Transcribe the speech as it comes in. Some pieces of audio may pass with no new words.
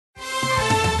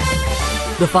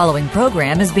The following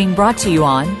program is being brought to you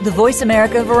on the Voice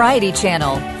America Variety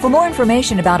Channel. For more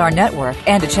information about our network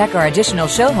and to check our additional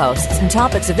show hosts and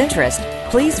topics of interest,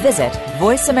 please visit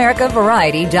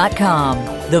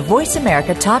voiceamericavariety.com. The Voice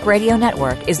America Talk Radio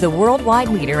Network is the worldwide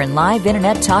leader in live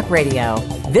Internet talk radio.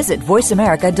 Visit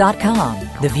voiceamerica.com.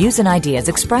 The views and ideas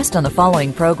expressed on the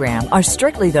following program are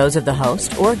strictly those of the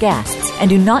host or guests and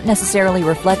do not necessarily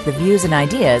reflect the views and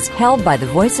ideas held by the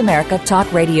Voice America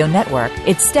Talk Radio Network,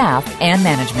 its staff, and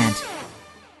management.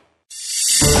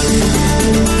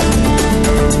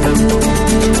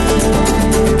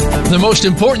 The most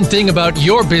important thing about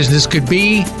your business could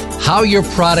be how your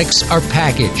products are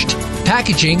packaged.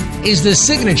 Packaging is the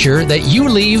signature that you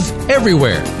leave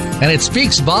everywhere, and it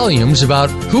speaks volumes about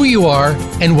who you are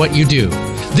and what you do.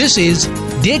 This is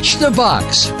Ditch the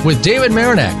Box with David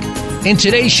Marinak. In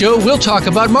today's show, we'll talk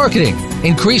about marketing,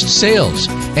 increased sales,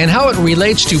 and how it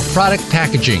relates to product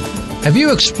packaging. Have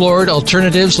you explored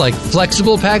alternatives like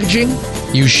flexible packaging?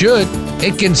 You should.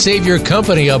 It can save your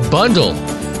company a bundle.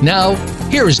 Now,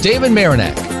 here is David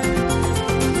Marinak.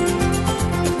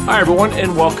 Hi, everyone,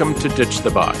 and welcome to Ditch the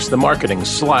Box, the marketing /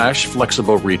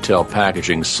 flexible retail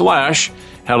packaging /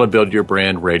 how to build your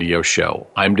brand radio show.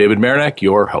 I'm David Marinak,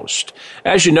 your host.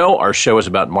 As you know, our show is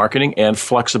about marketing and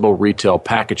flexible retail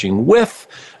packaging with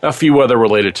a few other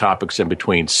related topics in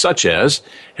between, such as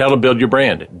how to build your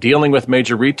brand, dealing with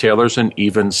major retailers, and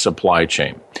even supply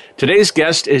chain. Today's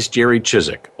guest is Jerry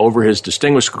Chizick. Over his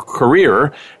distinguished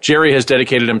career, Jerry has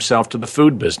dedicated himself to the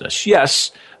food business.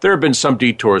 Yes, there have been some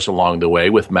detours along the way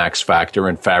with Max Factor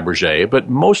and Fabergé, but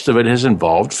most of it has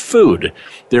involved food.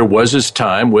 There was his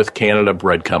time with Canada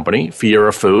Bread Company,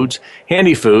 Fiera Foods,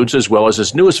 Handi Foods, as well as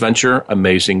his newest venture,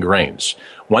 Amazing Grains.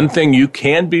 One thing you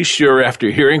can be sure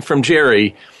after hearing from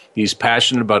Jerry, he's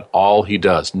passionate about all he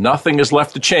does. Nothing is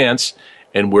left to chance,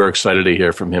 and we're excited to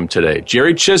hear from him today.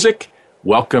 Jerry Chizick,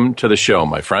 welcome to the show,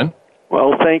 my friend.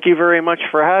 Well, thank you very much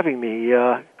for having me.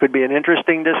 Could be an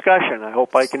interesting discussion. I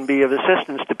hope I can be of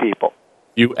assistance to people.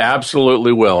 You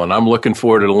absolutely will, and I'm looking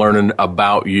forward to learning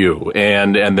about you.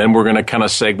 And then we're going to kind of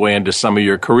segue into some of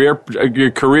your career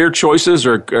choices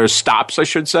or stops, I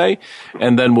should say,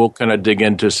 and then we'll kind of dig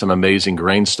into some Amazing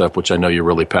Grain stuff, which I know you're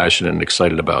really passionate and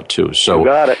excited about too. So you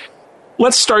got it.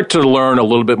 Let's start to learn a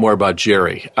little bit more about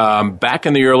Jerry. Back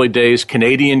in the early days,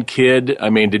 Canadian kid, I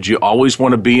mean, did you always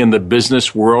want to be in the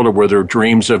business world, or were there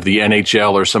dreams of the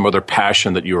NHL or some other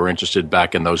passion that you were interested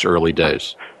back in those early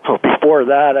days? Well, before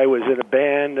that, I was in a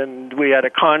band, and we had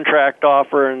a contract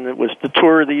offer, and it was to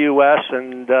tour the U.S.,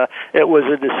 and it was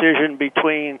a decision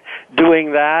between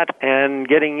doing that and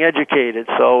getting educated,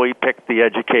 so we picked the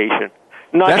education.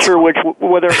 Not sure whether it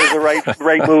was the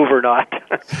right move or not.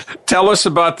 Tell us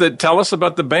about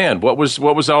the band. What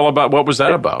was all about? What was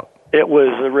that about? It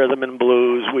was the rhythm and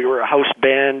blues. We were a house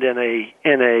band in an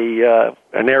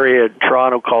area in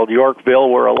Toronto called Yorkville,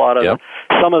 where a lot of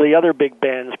some of the other big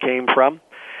bands came from.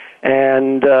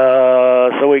 And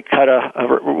so we cut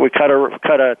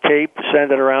a tape,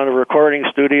 sent it around to recording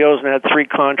studios, and had 3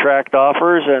 contract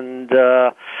offers. And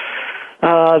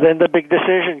then the big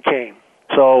decision came.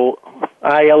 So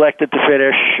I elected to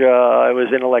finish. I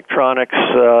was in electronics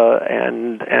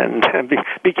and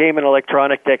became an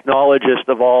electronic technologist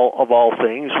of all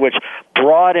things, which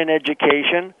brought in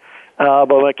education. But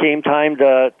when it came time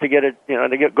to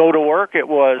go to work, it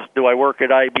was, do I work at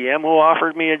IBM, who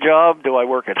offered me a job? Do I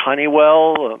work at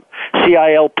Honeywell,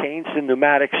 CIL Paints and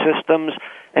Pneumatic Systems?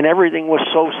 And everything was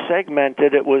so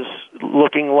segmented, it was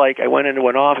looking like I went into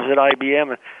an office at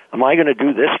IBM. Am I going to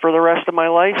do this for the rest of my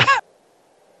life?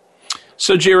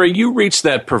 So, Jerry, you reached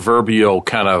that proverbial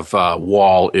kind of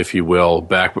wall, if you will,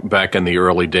 back in the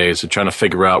early days of trying to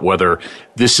figure out whether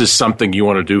this is something you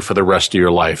want to do for the rest of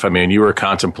your life. I mean, you were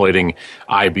contemplating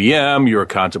IBM, you were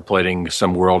contemplating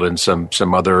some world and some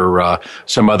other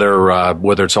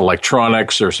whether it's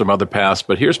electronics or some other paths.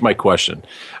 But here's my question: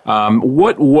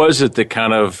 what was it that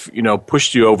kind of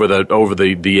pushed you over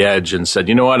the edge and said,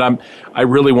 you know what, I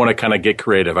really want to kind of get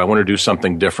creative. I want to do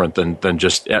something different than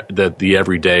just the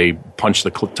everyday punch the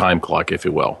time clock, if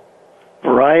you will.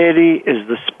 Variety is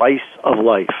the spice of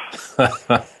life.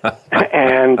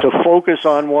 And to focus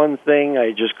on one thing,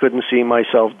 I just couldn't see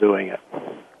myself doing it.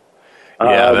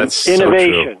 Yeah, that's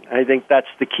innovation. So true. I think that's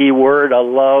the key word. I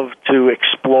love to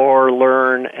explore,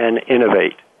 learn, and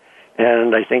innovate.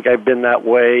 And I think I've been that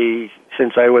way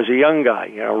since I was a young guy,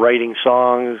 writing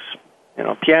songs,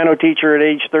 piano teacher at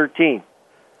age 13.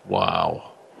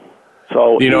 Wow.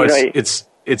 So,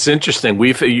 It's interesting.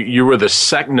 You were the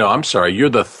second. No, I'm sorry. You're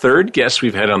the third guest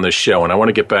we've had on this show, and I want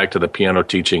to get back to the piano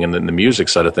teaching and then the music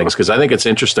side of things because I think it's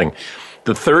interesting.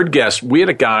 The third guest, we had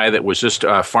a guy that was just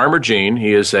Farmer Gene.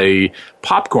 He is a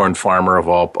popcorn farmer of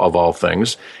all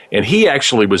things, and he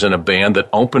actually was in a band that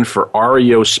opened for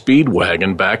REO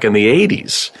Speedwagon back in the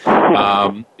 '80s.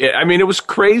 I mean, it was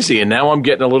crazy. And now I'm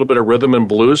getting a little bit of rhythm and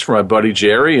blues from my buddy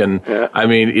Jerry. And I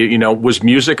mean, was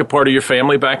music a part of your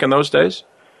family back in those days?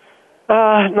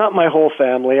 Not my whole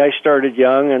family. I started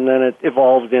young, and then it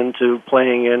evolved into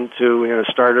playing into,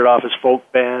 started off as folk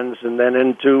bands, and then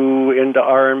into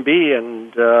R&B,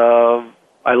 and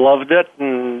I loved it,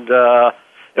 and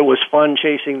it was fun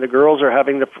chasing the girls or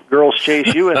having the girls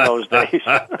chase you in those days.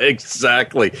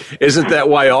 Exactly. Isn't that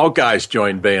why all guys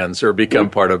join bands or become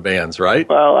part of bands, right?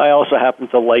 Well, I also happen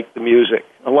to like the music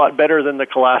a lot better than the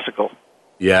classical.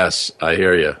 Yes, I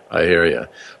hear you.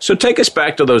 So take us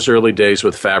back to those early days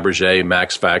with Fabergé,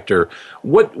 Max Factor.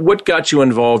 What got you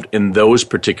involved in those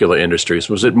particular industries?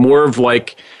 Was it more of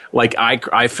like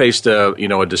I faced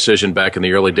a decision back in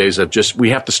the early days of just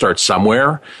we have to start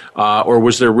somewhere, or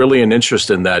was there really an interest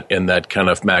in that kind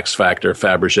of Max Factor,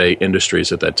 Fabergé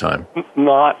industries at that time?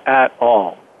 Not at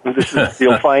all.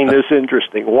 You'll find this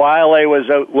interesting. While I was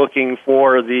out looking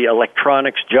for the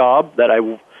electronics job that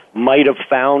I might have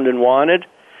found and wanted,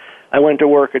 I went to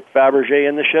work at Fabergé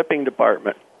in the shipping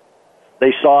department.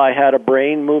 They saw I had a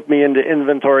brain, moved me into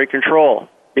inventory control,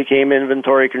 became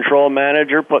inventory control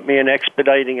manager, put me in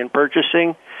expediting and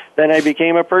purchasing. Then I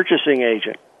became a purchasing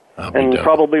agent, and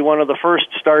probably one of the first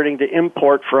starting to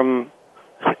import from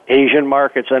Asian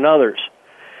markets and others.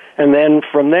 And then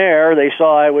from there, they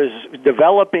saw I was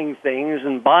developing things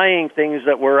and buying things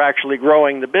that were actually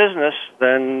growing the business.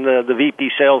 Then the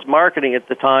VP sales marketing at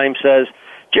the time says,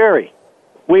 "Jerry,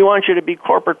 we want you to be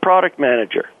corporate product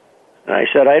manager." And I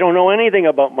said, "I don't know anything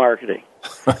about marketing."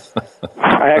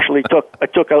 I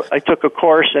took a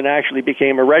course and actually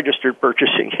became a registered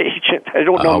purchasing agent. I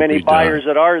don't know many buyers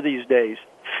that are these days.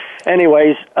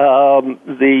 Anyways, all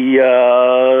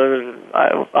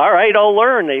right, I'll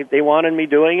learn. They wanted me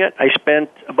doing it. I spent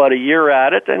about a year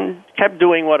at it and kept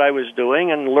doing what I was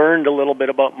doing and learned a little bit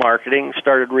about marketing,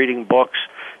 started reading books,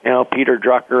 Peter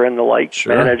Drucker and the like,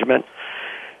 management.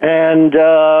 And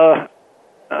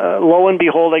lo and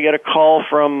behold, I get a call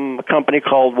from a company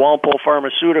called Walpole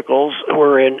Pharmaceuticals.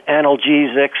 We're in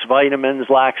analgesics, vitamins,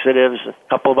 laxatives, a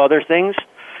couple of other things.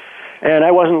 And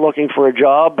I wasn't looking for a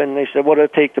job, and they said, "What did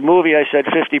it take to move you?" I said,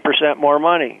 50% more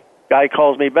money. Guy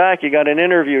calls me back, "You got an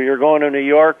interview. You're going to New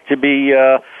York to be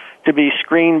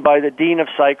screened by the Dean of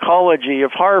Psychology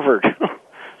of Harvard."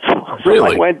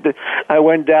 Really? I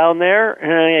went down there,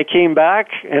 and I came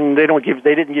back, and they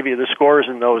didn't give you the scores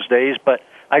in those days, but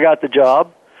I got the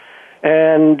job.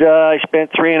 And I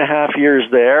spent 3.5 years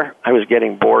there. I was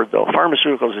getting bored, though.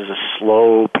 Pharmaceuticals is a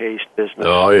slow-paced business.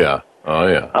 Oh, yeah.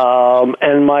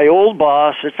 And my old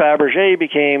boss at Fabergé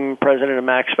became president of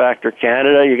Max Factor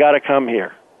Canada. "You got to come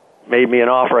here." Made me an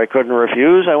offer I couldn't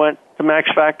refuse. I went to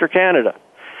Max Factor Canada.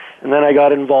 And then I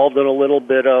got involved in a little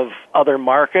bit of other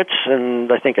markets,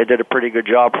 and I think I did a pretty good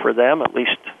job for them. At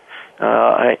least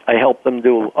I helped them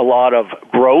do a lot of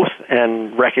growth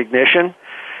and recognition.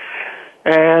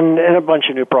 And a bunch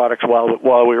of new products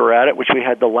while we were at it, which we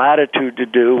had the latitude to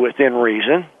do within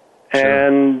reason. Sure.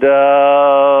 And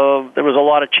there was a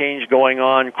lot of change going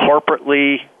on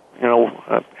corporately,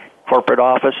 corporate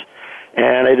office,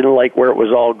 and I didn't like where it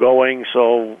was all going,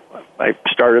 so I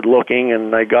started looking,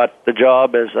 and I got the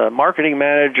job as a marketing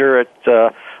manager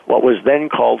at what was then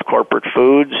called Corporate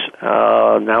Foods,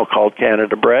 now called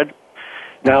Canada Bread,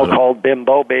 now called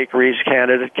Bimbo Bakeries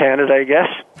Canada, I guess.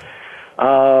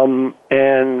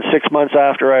 And 6 months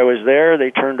after I was there,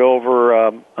 they turned over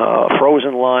a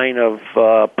frozen line of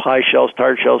pie shells,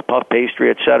 tart shells, puff pastry,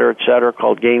 et cetera,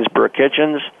 called Gainsborough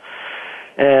Kitchens.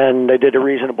 And I did a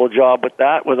reasonable job with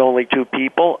that with only 2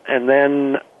 people. And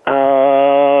then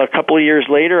a couple of years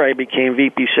later, I became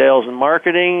VP Sales and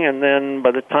Marketing. And then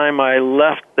by the time I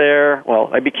left there,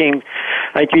 I became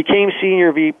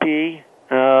Senior VP.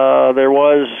 There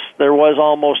was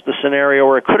almost a scenario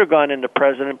where I could have gone into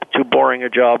president, but too boring a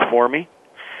job for me.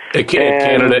 At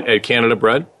Canada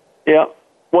Bread? Yeah.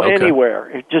 Well,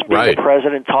 anywhere. Just being the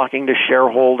president, talking to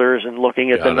shareholders and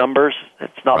looking at the numbers,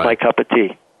 it's not my cup of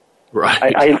tea.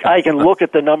 Right. I can look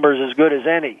at the numbers as good as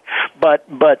any, but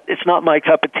it's not my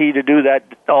cup of tea to do that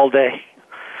all day.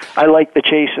 I like the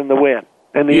chase and the win.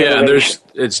 And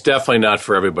it's definitely not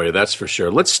for everybody, that's for sure.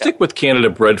 Let's stick with Canada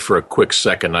bread for a quick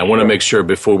second. I want to make sure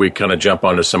before we kind of jump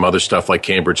onto some other stuff like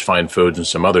Cambridge Fine Foods and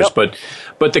some others, but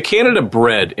the Canada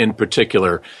bread in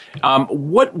particular,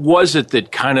 what was it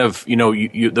that kind of,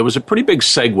 there was a pretty big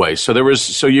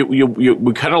segue.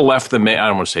 We kind of left I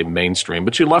don't want to say mainstream,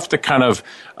 but you left the kind of,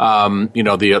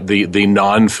 the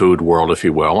non-food world, if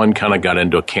you will, and kind of got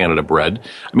into Canada bread.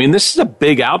 I mean, this is a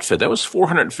big outfit. That was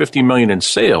 $450 million in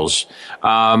sales.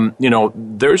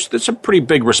 There's a pretty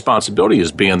big responsibility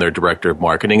as being their director of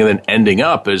marketing and then ending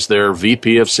up as their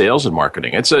VP of sales and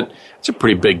marketing. It's a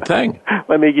pretty big thing.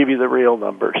 Let me give you the real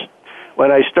numbers.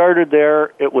 When I started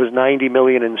there, it was $90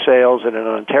 million in sales in an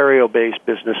Ontario-based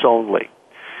business only.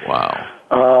 Wow.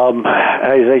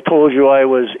 As I told you, I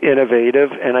was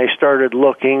innovative, and I started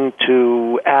looking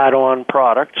to add on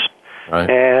products. Right.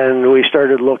 And we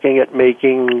started looking at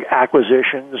making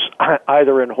acquisitions,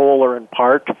 either in whole or in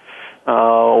part.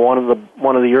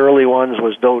 One of the early ones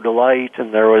was Dough Delight,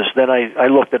 and I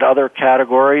looked at other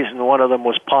categories, and one of them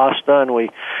was pasta, and we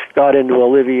got into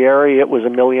Olivieri. It was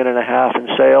 $1.5 million in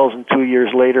sales, and 2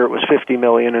 years later it was $50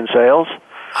 million in sales.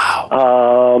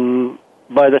 Wow.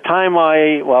 By the time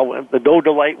the Dough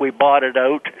Delight, we bought it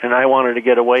out, and I wanted to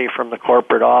get away from the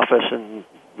corporate office, and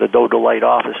the Dough Delight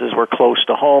offices were close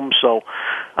to home, so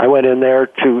I went in there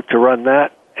to run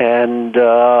that, and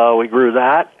we grew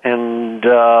that, and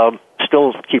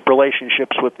still keep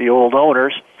relationships with the old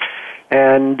owners.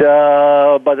 And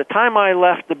by the time I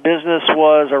left, the business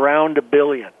was around $1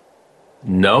 billion.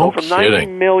 No so from kidding.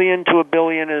 $90 million to $1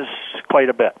 billion is quite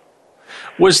a bit.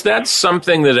 Was that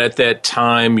something that at that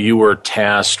time you were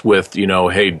tasked with,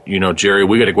 hey, Jerry,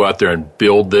 we got to go out there and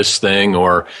build this thing,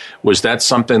 or was that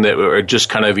something that just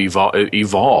kind of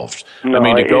evolved? No, I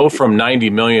mean, to go from 90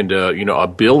 million to,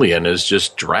 $1 billion is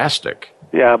just drastic.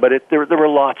 Yeah, but there were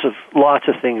lots of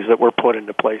things that were put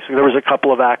into place. There was a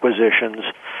couple of acquisitions.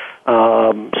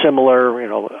 Similar,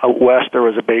 out west there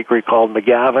was a bakery called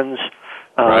McGavin's.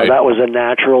 Right. That was a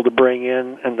natural to bring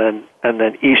in, and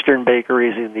then Eastern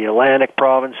bakeries in the Atlantic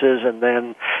provinces, and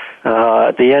then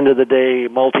at the end of the day,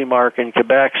 Multimark in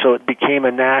Quebec. So it became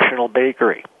a national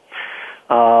bakery.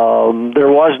 There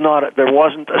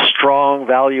wasn't a strong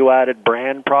value-added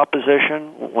brand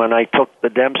proposition. When I took the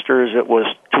Dempsters, it was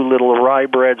Two Little Rye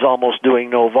Breads, almost doing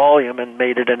no volume, and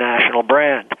made it a national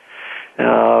brand.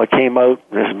 It came out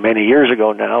many years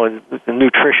ago now, and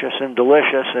nutritious and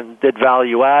delicious, and did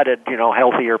value-added,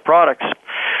 healthier products.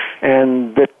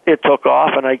 And it took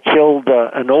off, and I killed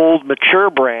an old,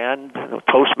 mature brand,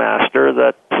 Toastmaster,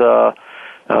 that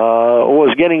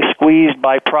was getting squeezed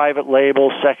by private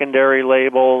labels, secondary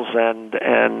labels, and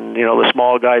the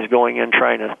small guys going in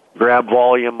trying to grab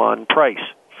volume on price.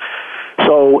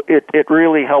 So it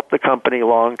really helped the company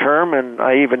long term, and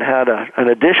I even had an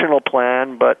additional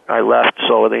plan, but I left,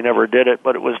 so they never did it.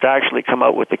 But it was to actually come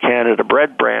out with the Canada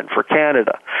Bread brand for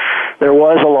Canada. There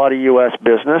was a lot of U.S.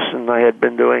 business, and I had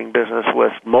been doing business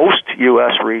with most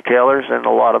U.S. retailers and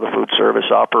a lot of the food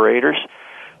service operators,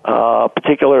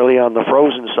 particularly on the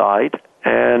frozen side.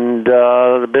 And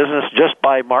the business, just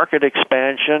by market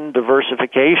expansion,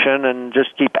 diversification, and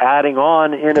just keep adding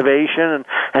on innovation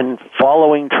and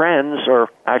following trends, or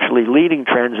actually leading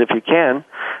trends if you can,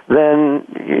 then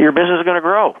your business is going to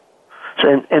grow. So,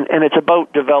 and it's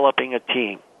about developing a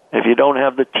team. If you don't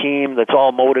have the team that's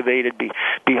all motivated, be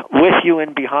with you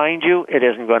and behind you, it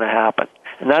isn't going to happen.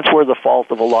 And that's where the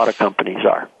fault of a lot of companies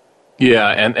are. Yeah,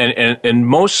 and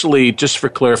mostly, just for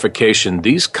clarification,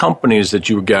 these companies that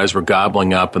you guys were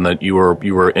gobbling up and that you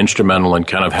were instrumental in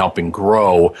kind of helping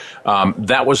grow,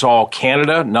 that was all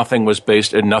Canada? Nothing was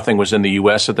in the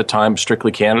U.S. at the time,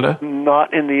 strictly Canada?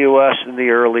 Not in the U.S. in the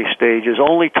early stages,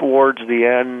 only towards the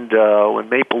end when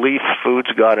Maple Leaf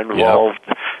Foods got involved.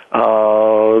 Yep.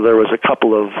 There was a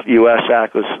couple of U.S.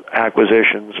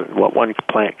 acquisitions, one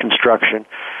plant construction.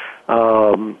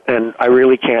 And I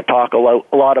really can't talk a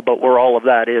lot about where all of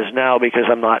that is now because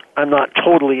I'm not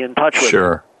totally in touch with it.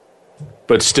 Sure.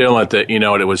 But still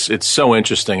it's so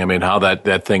interesting. I mean, how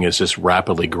that thing is just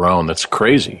rapidly grown. That's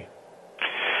crazy.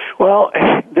 Well,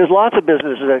 there's lots of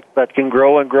businesses that can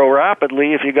grow and grow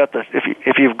rapidly if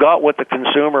you've got what the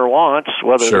consumer wants,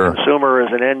 whether the consumer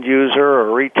is an end user or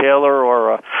a retailer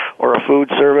or a food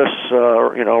service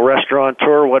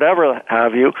restaurateur, whatever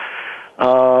have you.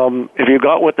 If you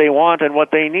got what they want and what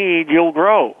they need, you'll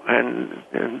grow. And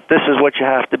this is what you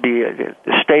have to be, to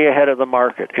stay ahead of the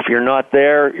market. If you're not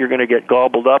there, you're going to get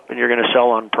gobbled up and you're going to sell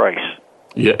on price.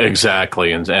 Yeah,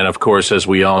 exactly. And of course, as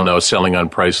we all know, selling on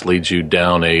price leads you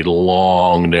down a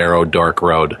long, narrow, dark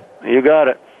road. You got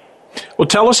it. Well,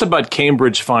 tell us about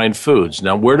Cambridge Fine Foods.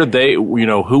 Now, where did they,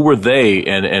 who were they,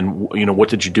 and what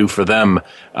did you do for them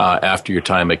after your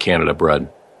time at Canada Bread?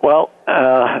 Well,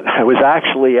 I was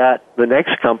actually at the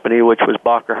next company, which was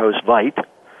Bacherhaus Veit,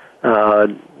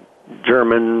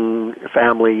 German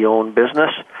family-owned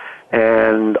business,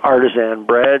 and artisan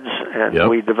breads, and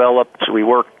we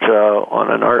worked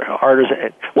on an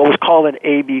artisan, what was called an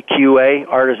ABQA,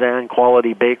 Artisan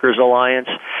Quality Bakers Alliance,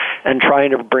 and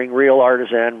trying to bring real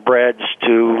artisan breads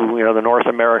to the North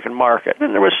American market.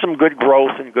 And there was some good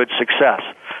growth and good success.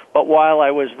 But while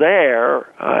I was there,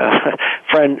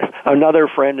 another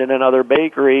friend in another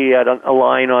bakery had a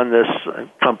line on this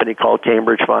company called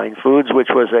Cambridge Fine Foods,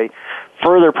 which was a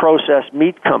further processed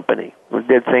meat company. We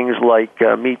did things like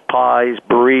meat pies,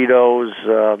 burritos,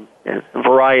 and a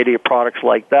variety of products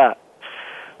like that.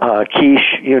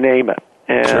 Quiche, you name it.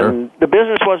 And the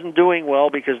business wasn't doing well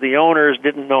because the owners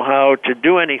didn't know how to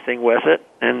do anything with it.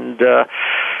 And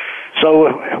so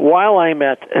while I'm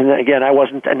and again, I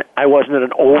wasn't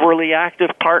an overly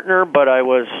active partner, but I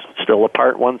was still a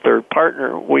 1/3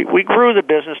 partner. We grew the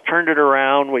business, turned it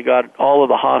around. We got all of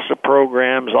the HASA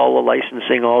programs, all the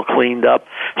licensing all cleaned up,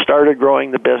 started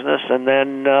growing the business, and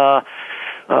then a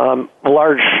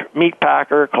large meat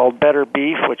packer called Better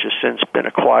Beef, which has since been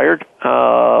acquired.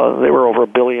 They were over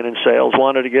 $1 billion in sales,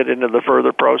 wanted to get into the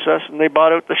further process, and they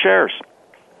bought out the shares.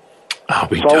 I'll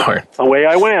be darned. Away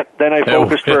I went. Then I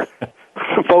focused for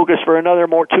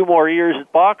 2 more years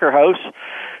at Bacherhaus,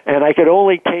 and I could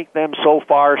only take them so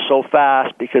far so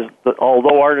fast because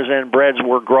although artisan breads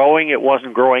were growing, it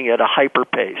wasn't growing at a hyper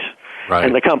pace. Right.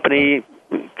 And the company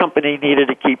needed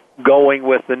to keep going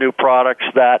with the new products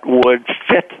that would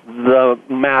fit the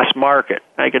mass market.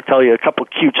 I can tell you a couple of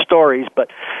cute stories, but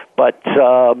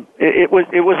it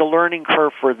was a learning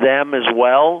curve for them as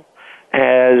well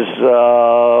as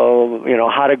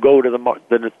how to go to the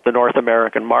North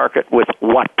American market with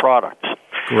what products.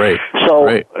 Great.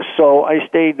 So I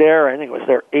stayed there. I think it was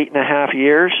there 8.5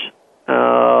 years,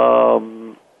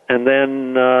 and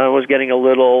then I was getting a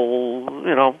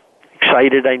little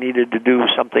excited. I needed to do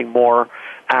something more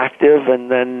active,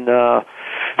 and then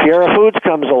Fiera Foods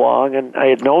comes along, and I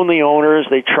had known the owners.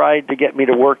 They tried to get me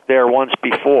to work there once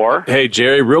before. Hey,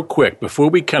 Jerry, real quick, before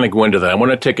we kind of go into that, I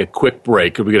want to take a quick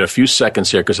break. We got a few seconds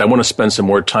here because I want to spend some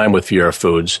more time with Fiera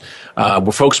Foods.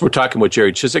 We're talking with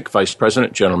Jerry Chizick, Vice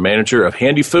President, General Manager of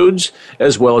Handi Foods,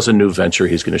 as well as a new venture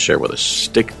he's going to share with us.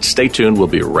 Stay tuned. We'll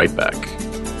be right back.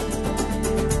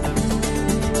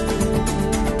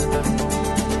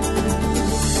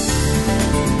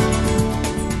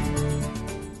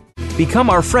 Become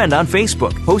our friend on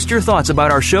Facebook. Post your thoughts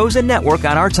about our shows and network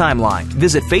on our timeline.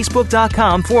 Visit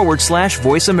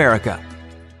Facebook.com/Voice America.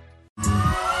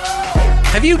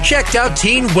 Have you checked out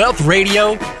Teen Wealth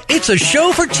Radio? It's a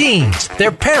show for teens,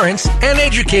 their parents, and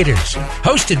educators.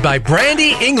 Hosted by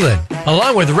Brandy England.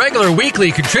 Along with regular weekly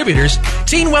contributors,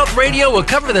 Teen Wealth Radio will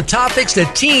cover the topics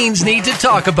that teens need to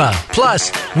talk about.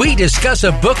 Plus, we discuss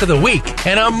a book of the week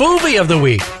and a movie of the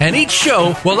week. And each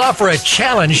show will offer a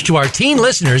challenge to our teen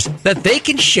listeners that they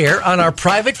can share on our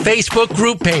private Facebook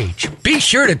group page. Be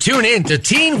sure to tune in to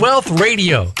Teen Wealth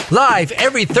Radio, live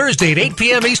every Thursday at 8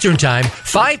 p.m. Eastern Time,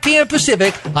 5 p.m.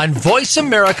 Pacific on Voice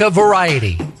America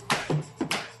Variety.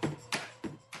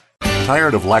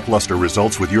 Tired of lackluster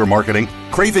results with your marketing?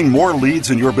 Craving more leads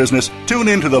in your business? Tune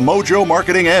in to the Mojo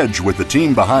Marketing Edge with the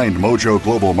team behind Mojo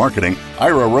Global Marketing,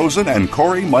 Ira Rosen and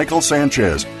Corey Michael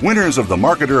Sanchez. Winners of the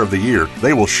Marketer of the Year,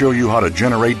 they will show you how to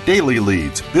generate daily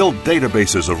leads, build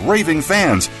databases of raving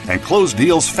fans, and close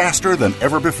deals faster than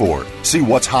ever before. See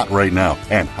what's hot right now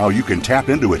and how you can tap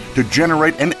into it to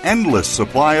generate an endless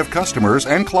supply of customers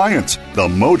and clients. The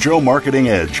Mojo Marketing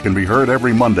Edge can be heard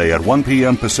every Monday at 1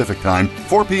 p.m. Pacific Time,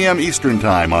 4 p.m. Eastern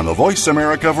Time on the Voice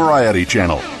America Variety Channel.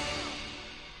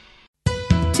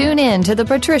 Tune in to The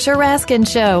Patricia Raskin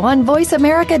Show on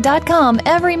VoiceAmerica.com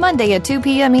every Monday at 2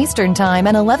 p.m. Eastern Time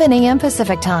and 11 a.m.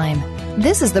 Pacific Time.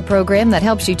 This is the program that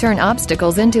helps you turn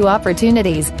obstacles into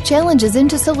opportunities, challenges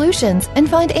into solutions, and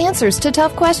find answers to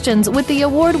tough questions with the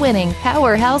award-winning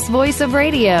powerhouse voice of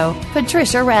radio,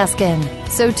 Patricia Raskin.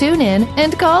 So tune in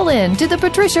and call in to The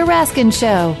Patricia Raskin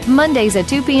Show, Mondays at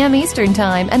 2 p.m. Eastern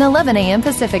Time and 11 a.m.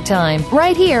 Pacific Time,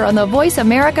 right here on the Voice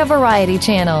America Variety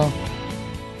Channel.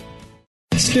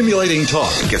 Stimulating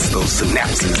talk gets those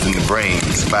synapses in the brain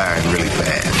firing really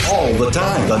fast. All the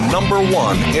time. The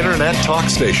 #1 internet talk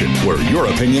station where your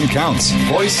opinion counts.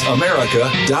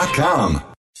 VoiceAmerica.com.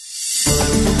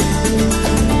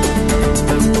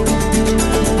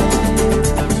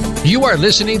 You You are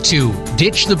listening to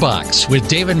Ditch the Box with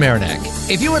David Marinak.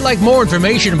 If you would like more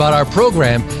information about our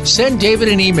program, send David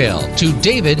an email to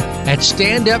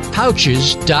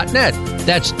david@standuppouches.net.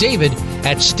 That's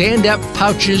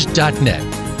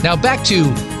david@standuppouches.net. Now back to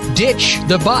Ditch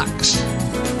the Box.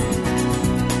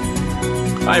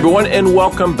 Hi, everyone, and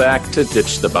welcome back to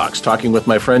Ditch the Box, talking with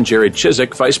my friend Jerry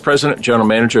Chizick, Vice President, General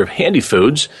Manager of Handi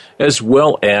Foods, as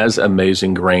well as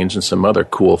Amazing Grains and some other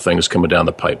cool things coming down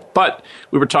the pipe. But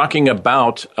we were talking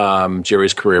about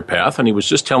Jerry's career path, and he was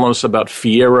just telling us about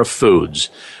Fiera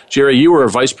Foods. Jerry, you were a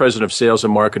Vice President of Sales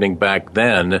and Marketing back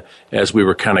then as we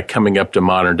were kind of coming up to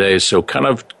modern days. So kind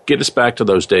of get us back to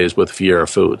those days with Fiera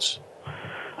Foods.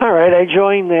 All right, I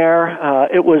joined there.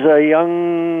 It was a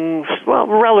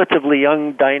relatively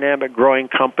young, dynamic growing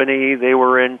company. They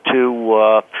were into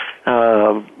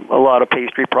a lot of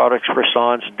pastry products,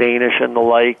 croissants, Danish and the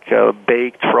like,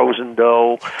 baked, frozen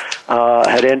dough,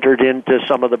 had entered into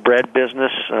some of the bread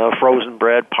business, frozen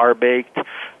bread, par-baked,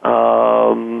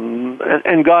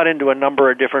 and got into a number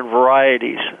of different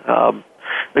varieties.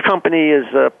 The company is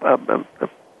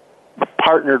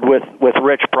partnered with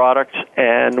Rich Products,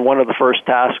 and one of the first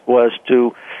tasks was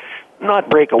to not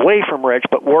break away from Rich,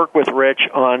 but work with Rich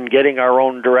on getting our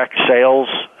own direct sales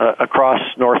across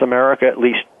North America, at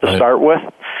least to start with,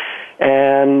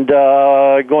 and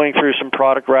going through some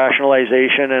product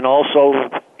rationalization and also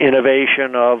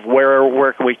innovation of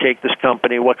where can we take this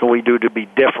company, what can we do to be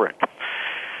different.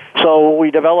 So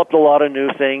we developed a lot of new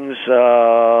things.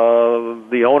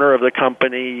 The owner of the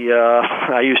company,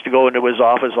 I used to go into his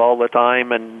office all the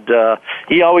time, and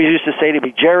he always used to say to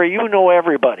me, "Jerry, you know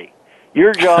everybody.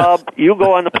 Your job, you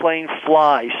go on the plane,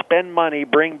 fly, spend money,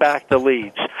 bring back the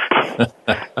leads." And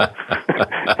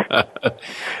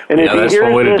if that's he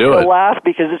one way hears to this, do it. he'll laugh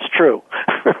because it's true.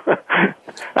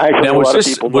 Now,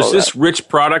 was this Rich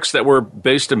Products that were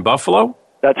based in Buffalo?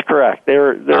 That's correct.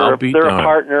 They're a darned.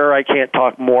 partner. I can't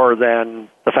talk more than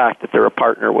the fact that they're a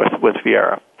partner with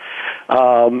Fiera.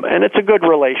 And it's a good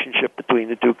relationship between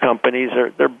the two companies.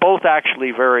 They're both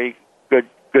actually very good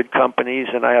companies,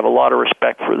 and I have a lot of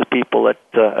respect for the people at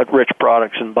Rich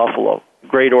Products in Buffalo.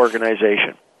 Great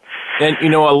organization. And,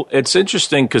 it's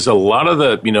interesting because a lot of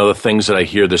the things that I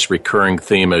hear, this recurring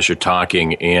theme as you're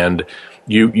talking, and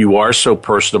you are so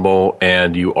personable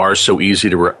and you are so easy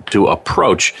to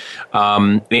approach,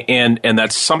 and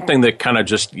that's something that kind of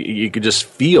just you could just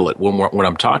feel it when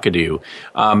I'm talking to you.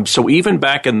 So even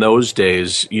back in those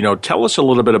days, tell us a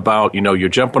little bit about you're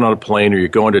jumping on a plane or you're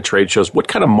going to trade shows. What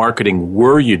kind of marketing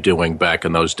were you doing back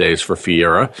in those days for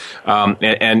Fiera?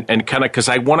 And kind of because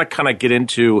I want to kind of get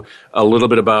into a little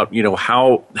bit about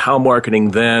how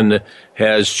marketing then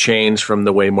has changed from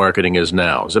the way marketing is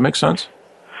now. Does that make sense?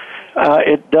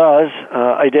 It does.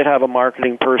 I did have a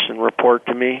marketing person report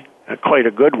to me, quite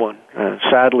a good one.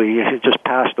 Sadly, he just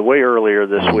passed away earlier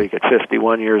this week at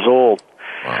 51 years old.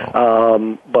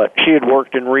 Wow. But she had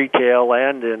worked in retail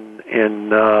and in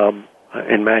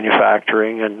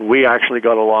manufacturing, and we actually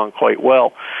got along quite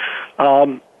well.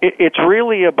 It's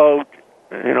really about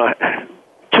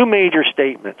two major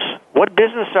statements. What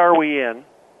business are we in,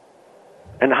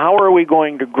 and how are we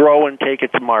going to grow and take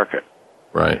it to market?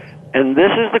 Right. And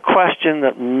this is the question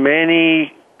that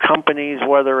many companies,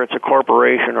 whether it's a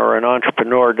corporation or an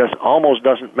entrepreneur, almost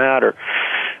doesn't matter.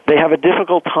 They have a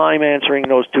difficult time answering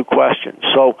those two questions.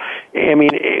 So, I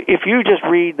mean, if you just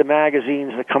read the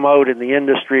magazines that come out in the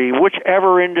industry,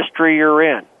 whichever industry you're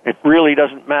in, it really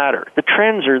doesn't matter. The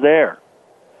trends are there.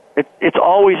 It's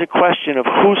always a question of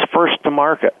who's first to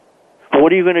market.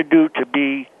 What are you going to do to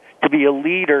be a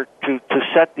leader, to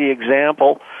set the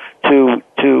example, to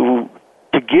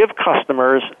give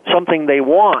customers something they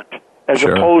want, as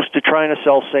opposed to trying to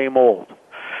sell same old.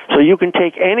 So you can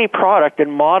take any product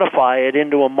and modify it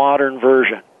into a modern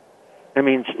version. I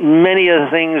mean, many of the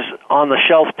things on the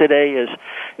shelf today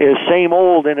is same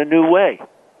old in a new way.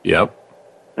 Yep.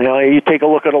 You take a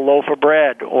look at a loaf of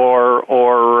bread or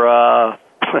a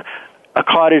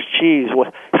cottage cheese.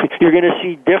 You're going to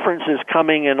see differences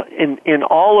coming in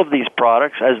all of these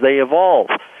products as they evolve.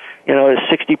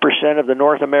 60% of the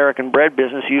North American bread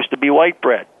business used to be white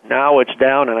bread. Now it's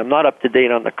down, and I'm not up to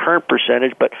date on the current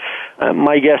percentage, but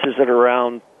my guess is that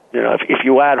around, if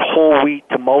you add whole wheat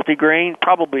to multigrain,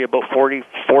 probably about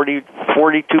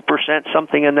 42%,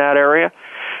 something in that area.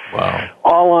 Wow.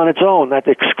 All on its own. That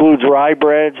excludes rye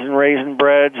breads and raisin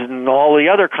breads and all the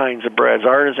other kinds of breads,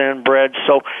 artisan breads.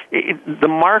 So the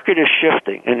market is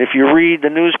shifting. And if you read the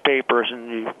newspapers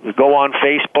and you go on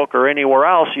Facebook or anywhere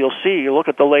else, you look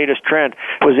at the latest trend.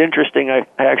 It was interesting. I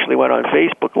actually went on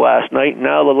Facebook last night, and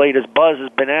now the latest buzz is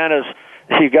bananas.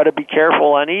 You got to be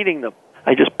careful on eating them.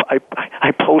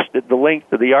 I posted the link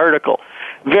to the article.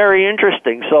 Very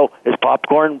interesting. So is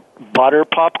butter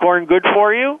popcorn good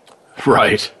for you?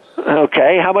 Right.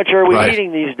 Okay. How much are we Right.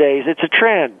 eating these days? It's a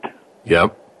trend.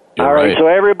 Yep. You're All right. right. So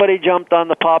everybody jumped on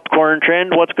the popcorn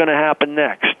trend. What's going to happen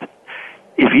next?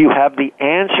 If you have the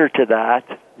answer to that,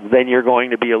 then you're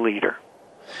going to be a leader.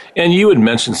 And you had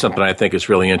mentioned something I think is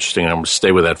really interesting, and I'm going to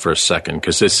stay with that for a second,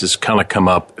 because this has kind of come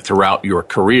up throughout your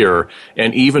career,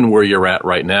 and even where you're at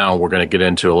right now, we're going to get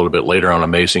into a little bit later on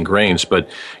Amazing Grains, but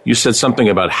you said something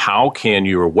about how can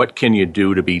you or what can you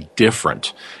do to be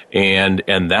different, and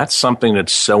that's something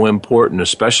that's so important,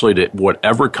 especially to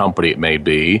whatever company it may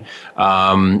be,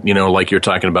 like you're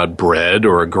talking about bread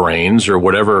or grains or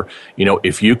whatever,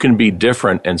 if you can be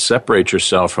different and separate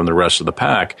yourself from the rest of the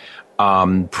pack,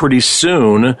 pretty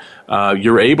soon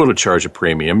you're able to charge a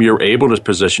premium. You're able to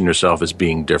position yourself as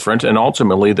being different, and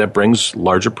ultimately that brings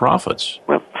larger profits.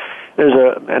 Well,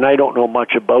 and I don't know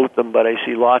much about them, but I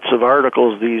see lots of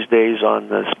articles these days on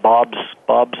this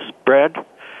Bob's bread.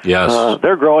 Yes,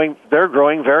 they're growing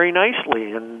very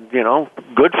nicely, and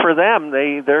good for them.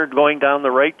 They're going down the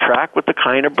right track with the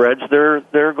kind of breads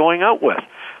they're going out with.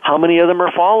 How many of them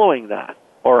are following that,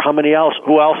 or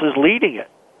who else is leading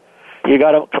it? You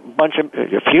got a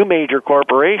few major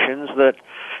corporations that,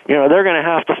 they're going to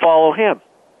have to follow him.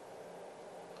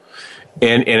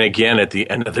 And again, at the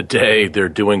end of the day, they're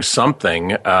doing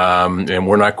something, and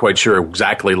we're not quite sure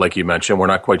exactly, like you mentioned, we're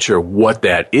not quite sure what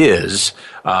that is.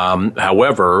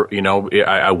 However,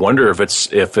 I wonder if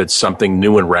it's something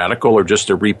new and radical, or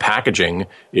just a repackaging,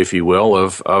 if you will,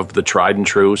 of the tried and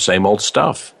true same old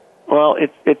stuff. Well,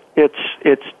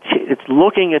 it's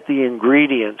looking at the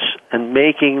ingredients and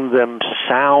making them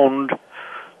sound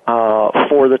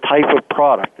for the type of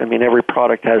product. I mean, every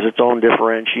product has its own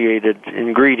differentiated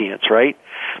ingredients, right?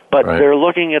 But they're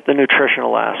looking at the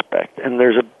nutritional aspect, and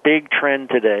there's a big trend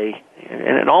today,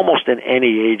 and almost in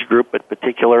any age group, but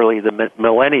particularly the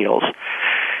millennials,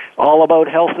 all about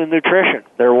health and nutrition.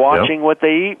 They're watching what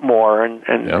they eat more, and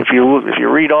if you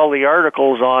read all the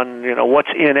articles on what's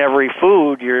in every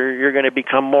food, you're going to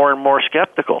become more and more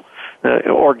skeptical.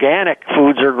 Organic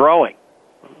foods are growing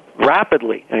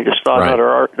rapidly. I just saw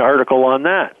another article on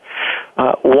that.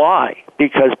 Why?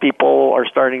 Because people are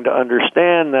starting to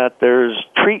understand that there's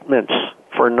treatments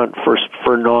for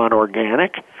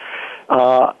non-organic.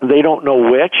 They don't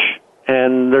know which.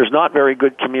 And there's not very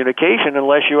good communication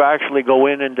unless you actually go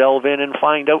in and delve in and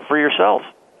find out for yourself.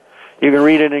 You can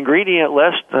read an ingredient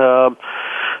list.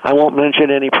 I won't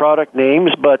mention any product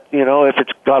names, but, if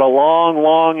it's got a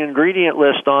long ingredient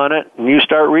list on it, and you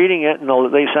start reading it,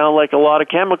 and they sound like a lot of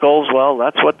chemicals, well,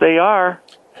 that's what they are.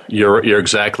 You're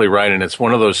exactly right, and it's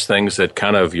one of those things that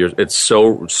kind of it's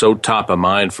so top of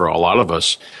mind for a lot of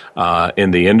us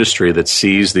in the industry that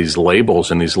sees these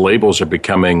labels, and these labels are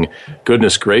becoming,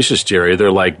 goodness gracious, Jerry,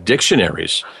 they're like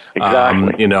dictionaries.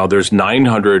 Exactly. There's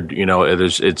 900.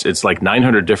 It's like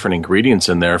 900 different ingredients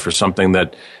in there for something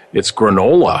that it's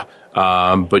granola.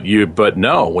 But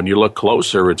no, when you look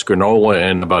closer, it's granola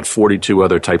and about 42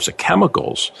 other types of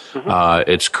chemicals. Mm-hmm.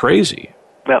 It's crazy.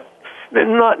 Yep.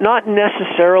 Not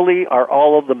necessarily are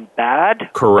all of them bad.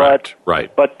 Correct.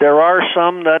 Right. But there are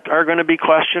some that are going to be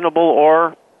questionable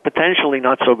or potentially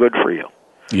not so good for you.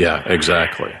 Yeah,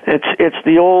 exactly. It's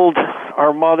the old,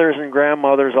 our mothers and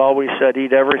grandmothers always said,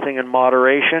 eat everything in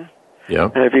moderation. Yeah.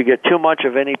 And if you get too much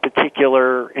of any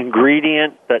particular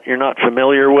ingredient that you're not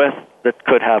familiar with, that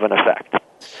could have an effect.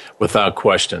 Without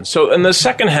question. So in the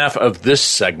second half of this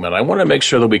segment, I want to make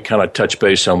sure that we kind of touch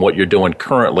base on what you're doing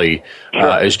currently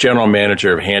as general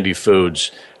manager of Handi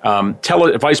Foods.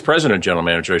 Vice president, general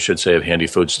manager, I should say, of Handi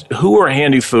Foods. Who are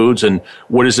Handi Foods, and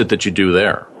what is it that you do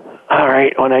there? All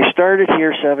right. When I started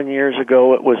here 7 years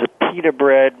ago, it was a pita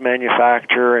bread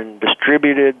manufacturer and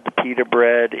distributed the pita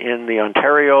bread in the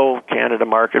Ontario, Canada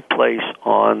marketplace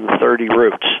on 30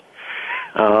 routes.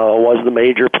 Was the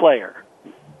major player.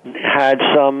 Had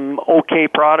some okay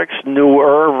products,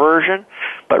 newer version,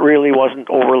 but really wasn't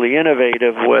overly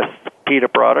innovative with pita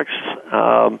products.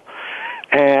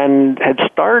 And had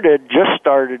just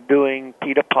started doing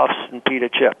Pita Puffs and Pita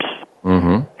Chips.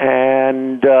 Mm-hmm.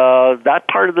 And that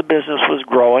part of the business was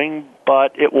growing,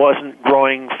 but it wasn't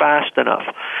growing fast enough.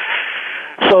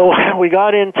 So we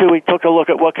took a look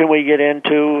at what can we get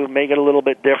into, make it a little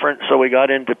bit different. So we got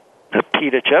into the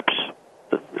Pita Chips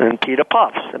and Pita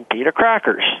Puffs and Pita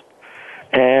Crackers.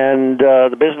 And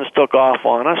the business took off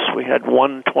on us. We had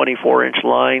one 24-inch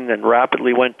line, then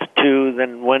rapidly went to two,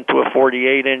 then went to a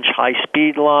 48-inch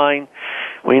high-speed line.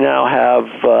 We now have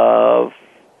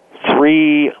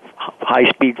 3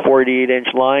 high-speed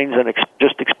 48-inch lines and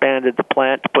just expanded the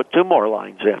plant to put 2 more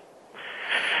lines in.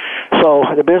 So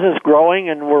the business is growing,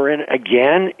 and we're in,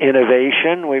 again,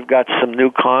 innovation. We've got some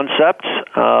new concepts.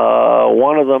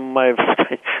 One of them, I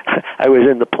was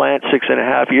in the plant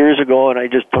 6.5 years ago, and I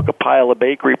just took a pile of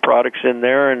bakery products in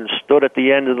there and stood at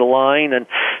the end of the line and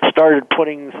started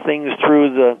putting things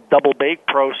through the double bake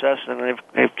process, and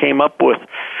I've came up with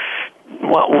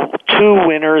two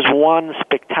winners, one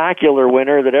spectacular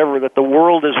winner that the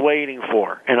world is waiting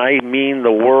for, and I mean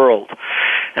the world.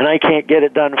 And I can't get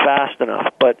it done fast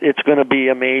enough, but it's going to be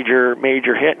a major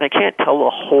hit, and I can't tell a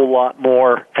whole lot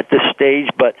more at this stage,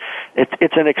 but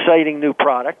it's an exciting new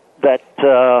product that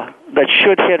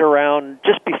should hit around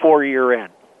just before year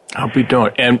end. I'll be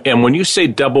doing. And when you say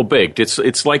double baked,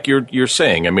 it's like you're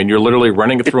saying. I mean, you're literally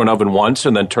running it through an oven once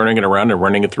and then turning it around and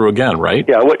running it through again, right?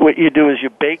 Yeah. What you do is you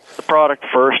bake the product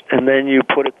first, and then you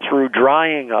put it through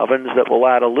drying ovens that will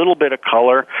add a little bit of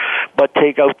color, but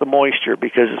take out the moisture,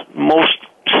 because most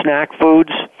snack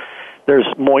foods, there's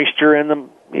moisture in them.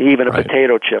 Even a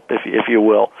potato chip, if you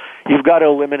will. You've got to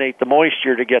eliminate the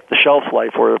moisture to get the shelf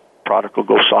life, where the product will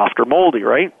go soft or moldy,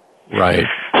 right? Right.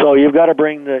 So you've got to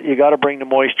bring the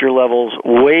moisture levels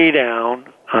way down,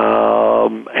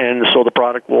 and so the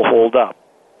product will hold up.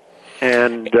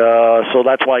 And so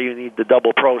that's why you need the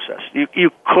double process.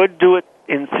 You could do it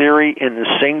in theory in the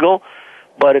single,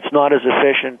 but it's not as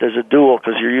efficient as a dual,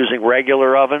 because you're using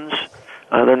regular ovens.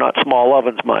 They're not small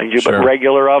ovens, mind you, but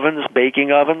regular ovens,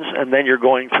 baking ovens, and then you're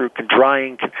going through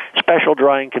special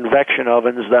drying convection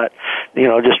ovens that,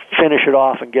 just finish it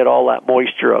off and get all that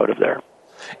moisture out of there.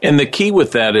 And the key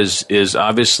with that is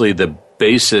obviously the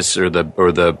basis or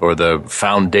the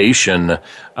foundation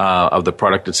of the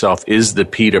product itself is the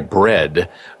pita bread.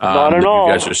 Not in all.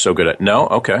 You guys are so good at. No,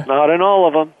 okay. Not in all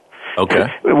of them. Okay.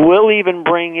 We'll even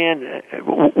bring in.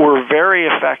 We're very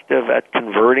effective at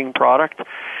converting product,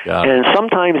 and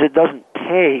sometimes it doesn't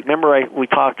pay. Remember, we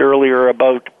talked earlier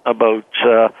about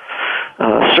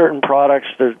certain products.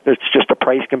 It's just a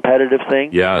price competitive thing.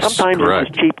 Yes, sometimes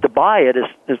correct. it's cheap to buy it,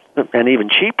 and even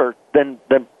cheaper than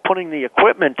putting the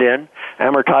equipment in,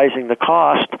 amortizing the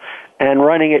cost, and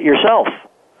running it yourself.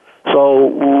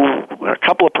 So a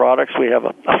couple of products, we have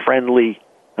a friendly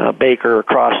baker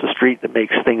across the street that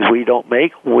makes things we don't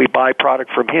make. We buy product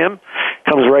from him,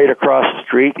 comes right across the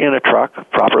street in a truck,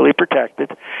 properly protected.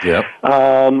 Yep.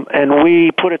 And we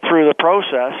put it through the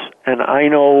process. And I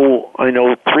know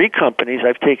 3 companies.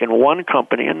 I've taken one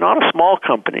company, and not a small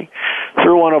company,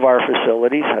 through one of our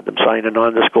facilities, had them sign a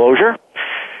non-disclosure.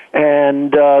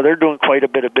 And they're doing quite a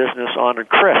bit of business on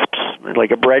crisps, like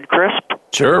a bread crisp.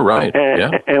 Sure, right.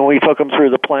 And we took them through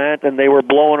the plant, and they were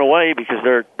blown away, because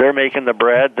they're making the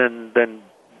bread, then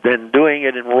doing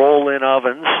it in roll-in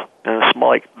ovens,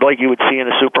 like you would see in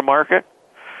a supermarket,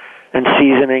 and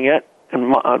seasoning it.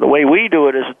 And the way we do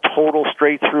it is a total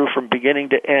straight through from beginning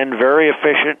to end, very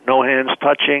efficient, no hands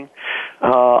touching,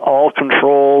 all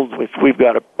controlled. We've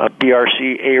got a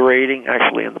BRC A rating,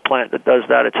 actually, in the plant that does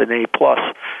that. It's an A+,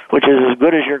 which is as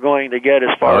good as you're going to get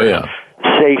as far as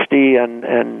safety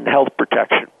and health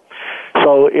protection.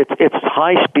 So it's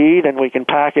high speed, and we can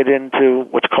pack it into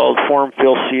what's called form,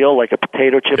 fill, seal, like a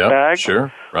potato chip bag.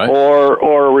 Sure, right. Or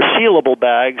resealable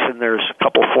bags, and there's a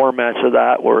couple formats of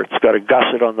that where it's got a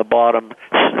gusset on the bottom,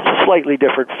 slightly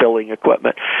different filling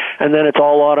equipment. And then it's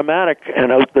all automatic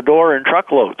and out the door in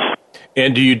truckloads.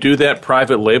 And do you do that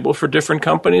private label for different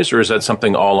companies, or is that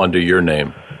something all under your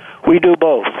name? We do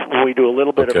both. We do a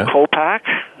little bit of co-pack.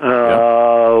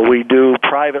 We do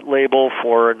private label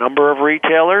for a number of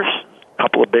retailers, a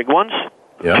couple of big ones,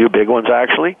 a few big ones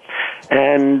actually.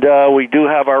 And we do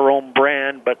have our own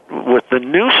brand, but with the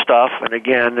new stuff, and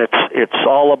again, it's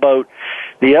all about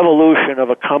the evolution of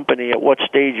a company, at what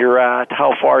stage you're at,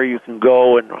 how far you can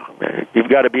go, and you've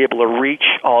got to be able to reach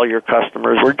all your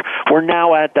customers. We're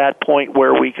now at that point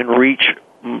where we can reach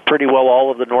pretty well all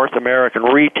of the North American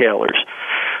retailers.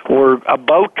 We're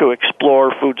about to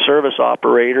explore food service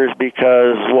operators,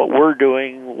 because what we're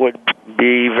doing would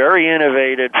be very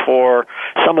innovative for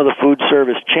some of the food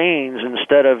service chains.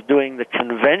 Instead of doing the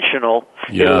conventional,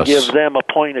 it'll give them a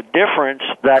point of difference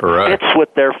that fits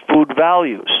with their food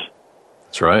values.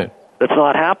 That's right. That's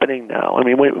not happening now. I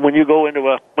mean, when you go into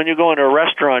a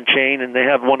restaurant chain and they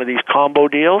have one of these combo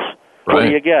deals, what do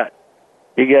you get?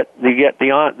 You get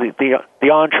the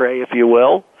entree, if you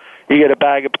will. You get a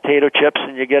bag of potato chips,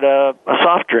 and you get a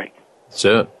soft drink. That's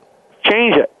it.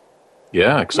 Change it.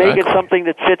 Yeah, exactly. Make it something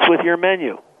that fits with your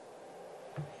menu.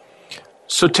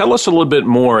 So tell us a little bit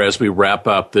more as we wrap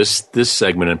up this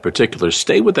segment in particular.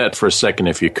 Stay with that for a second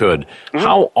if you could. Mm-hmm.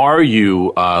 How are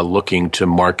you looking to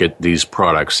market these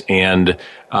products and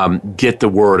get the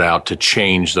word out to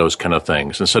change those kind of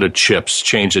things? Instead of chips,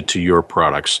 change it to your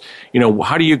products.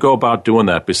 How do you go about doing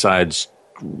that besides,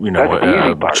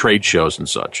 trade shows and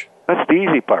such? That's the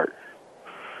easy part.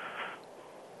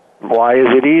 Why is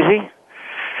it easy?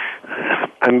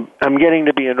 I'm getting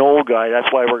to be an old guy.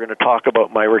 That's why we're going to talk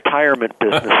about my retirement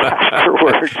business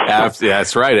afterwards.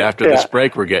 That's right. After this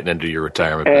break, we're getting into your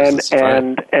retirement business.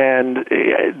 And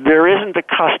there isn't a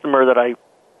customer that I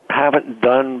haven't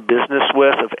done business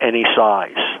with of any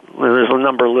size. There's a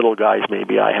number of little guys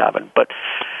maybe I haven't, but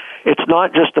it's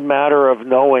not just a matter of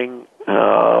knowing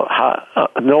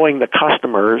the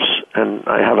customers, and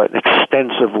I have an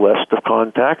extensive list of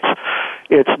contacts.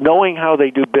 It's knowing how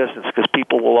they do business, because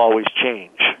people will always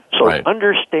change. So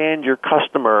understand your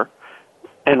customer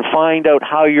and find out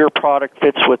how your product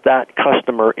fits with that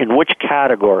customer in which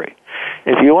category.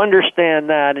 If you understand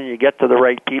that and you get to the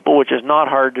right people, which is not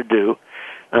hard to do.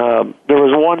 There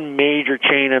was one major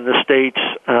chain in the States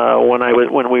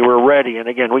when we were ready, and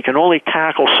again, we can only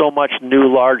tackle so much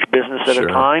new large business at a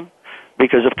time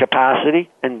because of capacity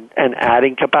and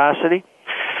adding capacity.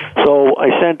 So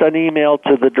I sent an email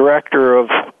to the director of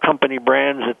company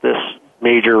brands at this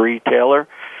major retailer.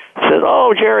 Said,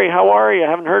 "Oh, Jerry, how are you? I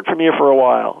haven't heard from you for a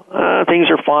while." Things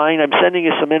are fine. I'm sending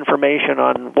you some information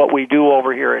on what we do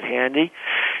over here at Handi.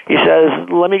 He says,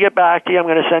 "Let me get back to you. I'm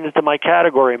going to send it to my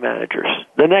category managers."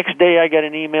 The next day I get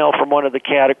an email from one of the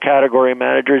category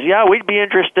managers. "Yeah, we'd be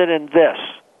interested in this."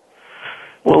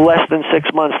 Well, less than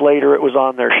 6 months later, it was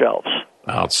on their shelves.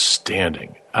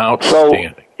 Outstanding. So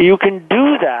you can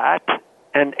do that,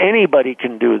 and anybody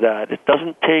can do that. It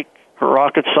doesn't take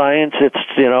rocket science. It's,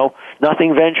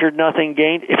 nothing ventured, nothing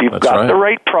gained. If you've got the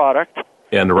right product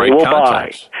and the right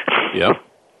contacts. Yep.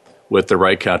 With the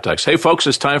right contacts. Hey, folks,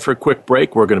 it's time for a quick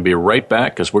break. We're going to be right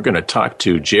back because we're going to talk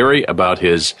to Jerry about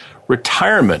his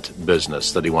retirement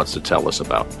business that he wants to tell us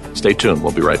about. Stay tuned.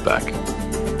 We'll be right back.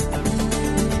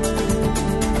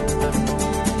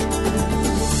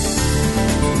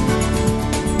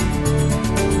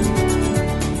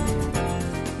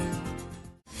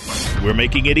 We're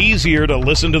making it easier to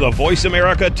listen to the Voice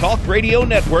America Talk Radio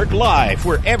Network live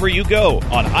wherever you go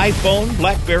on iPhone,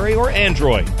 BlackBerry, or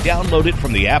Android. Download it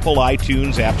from the Apple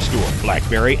iTunes App Store,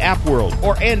 BlackBerry App World,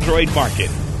 or Android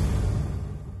Market.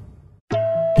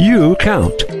 You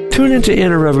count. Tune into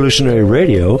Inner Revolutionary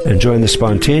Radio and join the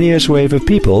spontaneous wave of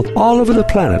people all over the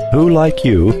planet who, like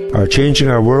you, are changing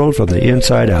our world from the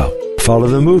inside out. Follow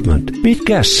the movement. Meet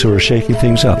guests who are shaking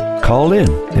things up. Call in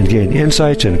and gain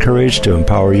insights and courage to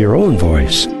empower your own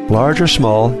voice. Large or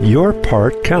small, your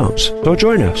part counts. So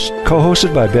join us.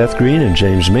 Co-hosted by Beth Green and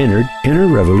James Maynard, Inner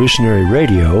Revolutionary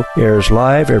Radio airs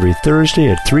live every Thursday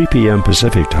at 3 p.m.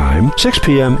 Pacific Time, 6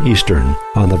 p.m. Eastern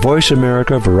on the Voice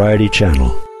America Variety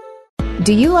Channel.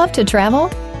 Do you love to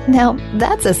travel? Now,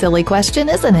 that's a silly question,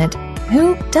 isn't it?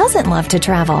 Who doesn't love to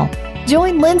travel?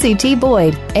 Join Lindsay T.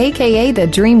 Boyd, a.k.a. the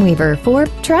Dreamweaver, for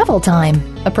Travel Time.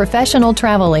 A professional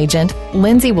travel agent,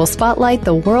 Lindsay will spotlight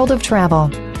the world of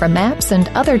travel, from maps and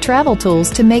other travel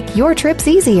tools to make your trips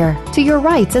easier, to your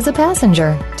rights as a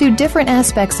passenger, to different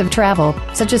aspects of travel,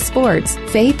 such as sports,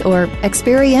 faith, or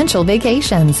experiential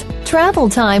vacations. Travel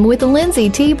Time with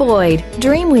Lindsay T. Boyd,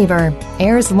 Dreamweaver,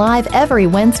 airs live every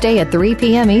Wednesday at 3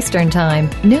 p.m. Eastern Time,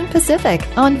 noon Pacific,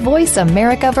 on Voice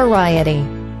America Variety.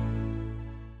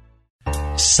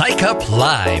 Psych Up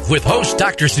Live with host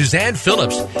Dr. Suzanne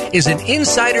Phillips is an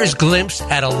insider's glimpse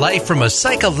at a life from a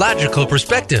psychological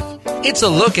perspective. It's a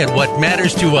look at what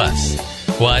matters to us.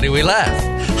 Why do we laugh?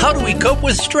 How do we cope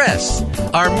with stress?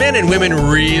 Are men and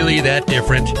women really that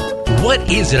different? What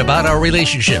is it about our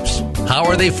relationships? How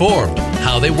are they formed?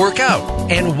 How they work out?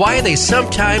 And why they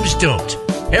sometimes don't?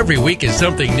 Every week is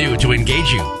something new to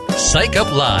engage you. Psych Up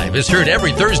Live is heard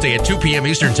every Thursday at 2 p.m.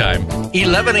 Eastern Time,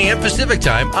 11 a.m. Pacific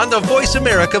Time on the Voice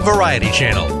America Variety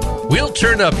Channel. We'll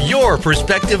turn up your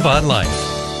perspective on life.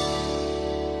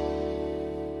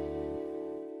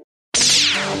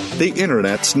 The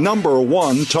Internet's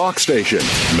 #1 talk station.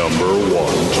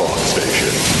 #1 talk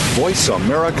station.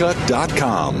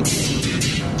 VoiceAmerica.com.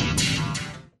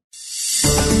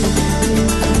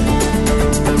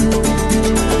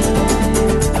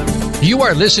 You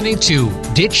are listening to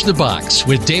Ditch the Box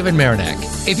with David Marinak.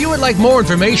 If you would like more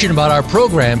information about our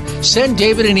program, send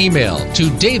David an email to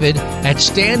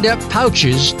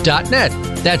david@standuppouches.net.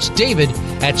 That's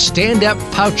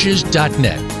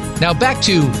david@standuppouches.net. Now back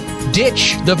to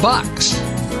Ditch the Box.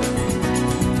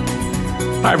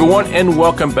 Hi, everyone, and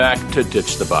welcome back to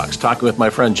Ditch the Box. Talking with my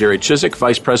friend Jerry Chizick,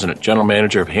 Vice President, General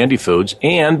Manager of Handi Foods,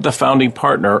 and the founding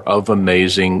partner of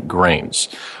Amazing Grains.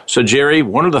 So, Jerry,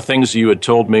 one of the things you had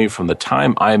told me from the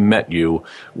time I met you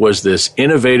was this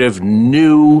innovative,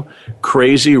 new,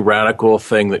 crazy, radical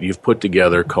thing that you've put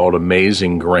together called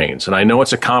Amazing Grains. And I know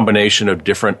it's a combination of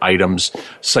different items,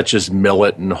 such as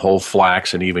millet and whole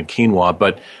flax and even quinoa,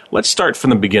 but let's start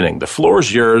from the beginning. The floor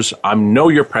is yours. I know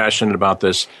you're passionate about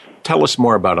this. Tell us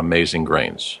more about Amazing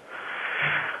Grains.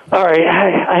 All right.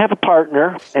 I have a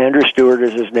partner. Andrew Stewart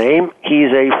is his name.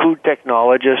 He's a food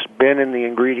technologist, been in the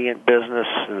ingredient business,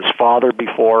 his father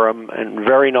before him, and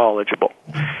very knowledgeable.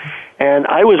 And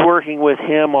I was working with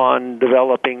him on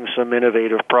developing some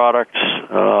innovative products,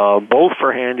 both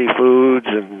for Handi Foods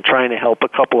and trying to help a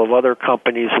couple of other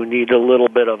companies who need a little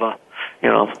bit of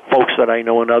folks that I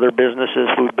know in other businesses,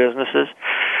 food businesses.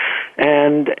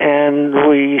 And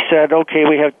we said, okay,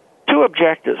 we have two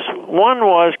objectives. One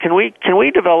was, can we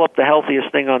develop the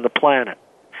healthiest thing on the planet?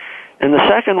 And the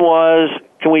second was,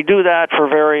 can we do that for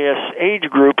various age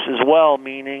groups as well,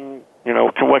 meaning,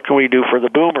 what can we do for the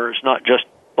boomers, not just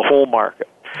the whole market?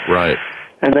 Right.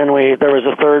 And then there was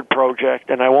a third project,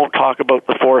 and I won't talk about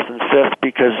the fourth and fifth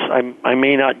because I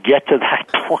may not get to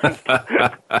that point.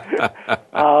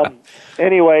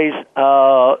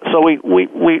 So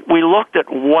we looked at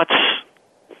what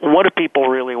do people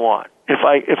really want. If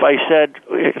I said,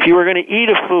 if you were going to eat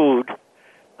a food,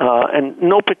 and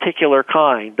no particular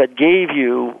kind, that gave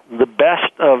you the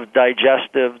best of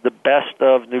digestive, the best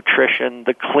of nutrition,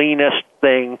 the cleanest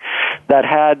thing, that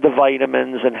had the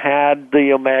vitamins and had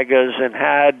the omegas and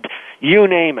had you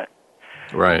name it.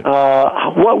 Right.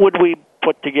 What would we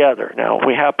put together? Now,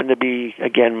 we happen to be,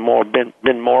 again,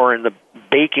 been more in the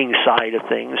baking side of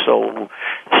things, so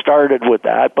started with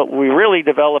that, but we really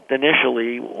developed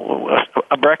initially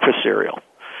a breakfast cereal.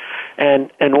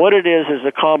 And what it is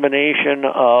a combination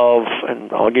of,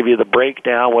 and I'll give you the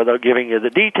breakdown without giving you the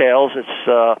details,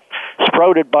 it's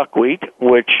sprouted buckwheat,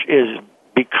 which is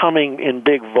becoming in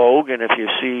big vogue, and if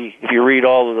you read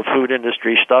all of the food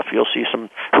industry stuff, you'll see some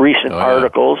recent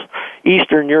articles.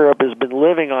 Eastern Europe has been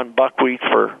living on buckwheat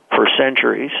for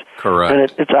centuries. Correct. And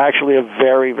it's actually a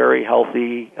very, very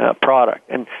healthy product.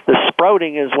 And the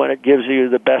sprouting is when it gives you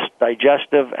the best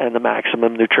digestive and the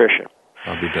maximum nutrition.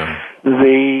 I'll be done.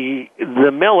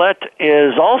 The millet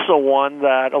is also one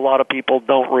that a lot of people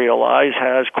don't realize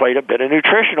has quite a bit of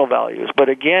nutritional values. But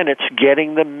again, it's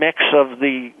getting the mix of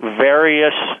the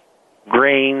various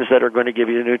grains that are going to give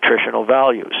you the nutritional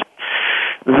values.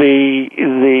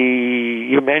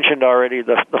 You mentioned already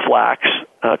the flax.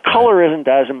 Color isn't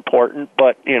as important,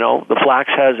 but the flax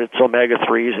has its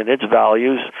omega-3s and its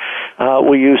values.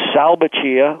 We use Salba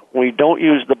chia. We don't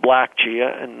use the black chia,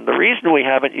 and the reason we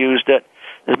haven't used it,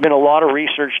 there's been a lot of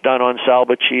research done on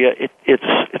Salba chia.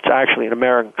 It's actually an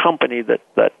American company that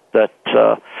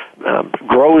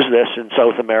grows this in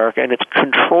South America, and it's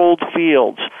controlled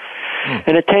fields.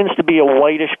 And it tends to be a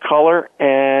whitish color,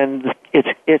 and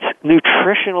it's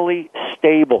nutritionally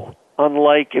stable.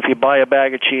 Unlike if you buy a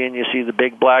bag of chia and you see the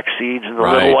big black seeds and the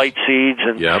little white seeds,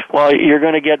 and well, you're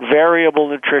going to get variable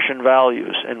nutrition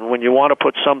values. And when you want to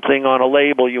put something on a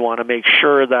label, you want to make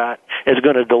sure that it's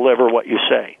going to deliver what you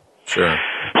say. Sure.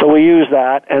 So we use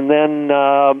that, and then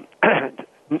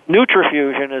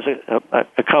Nutrifusion is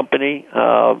a company.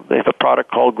 They have a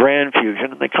product called Grand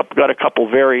Fusion, and they got a couple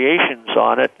variations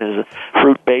on it. There's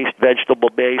fruit-based,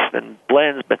 vegetable-based, and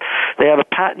blends. But they have a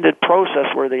patented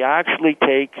process where they actually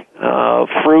take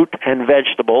fruit and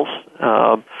vegetables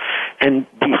and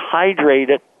dehydrate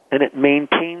it, and it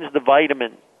maintains the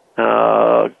vitamin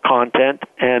content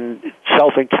and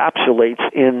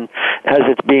self-encapsulates in as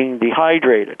it's being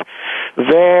dehydrated.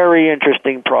 Very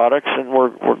interesting products, and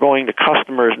we're going to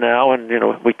customers now, and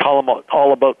we tell them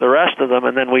all about the rest of them,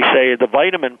 and then we say the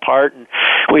vitamin part, and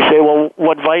we say, well,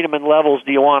 what vitamin levels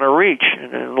do you want to reach?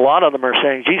 And a lot of them are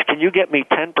saying, geez, can you get me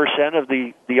 10% of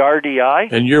the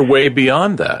RDI? And you're way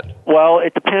beyond that. Well,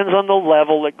 it depends on the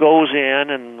level that goes in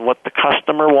and what the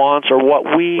customer wants, or what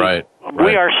we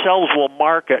ourselves will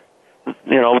market,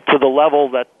 to the level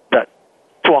that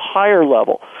to a higher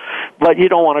level. But you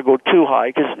don't want to go too high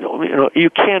because you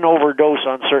can overdose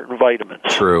on certain vitamins.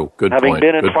 True. Good Having point.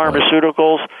 been in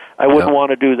pharmaceuticals, I wouldn't want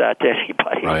to do that to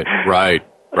anybody. Right.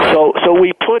 So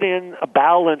we put in a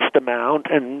balanced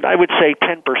amount, and I would say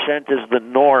 10% is the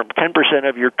norm. 10%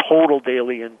 of your total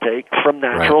daily intake from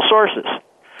natural sources.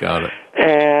 Got it.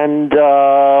 And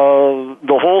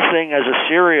the whole thing as a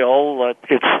cereal,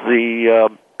 it's the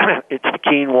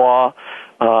quinoa,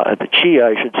 the chia,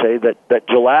 I should say, that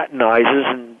gelatinizes,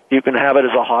 and you can have it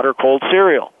as a hot or cold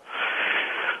cereal.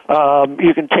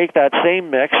 You can take that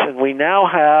same mix, and we now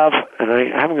have, and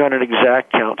I haven't got an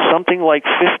exact count, something like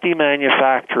 50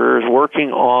 manufacturers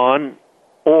working on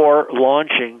or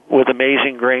launching with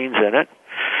Amazing Grains in it.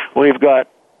 We've got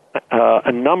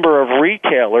a number of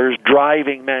retailers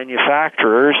driving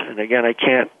manufacturers, and again, I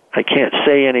can't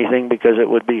say anything because it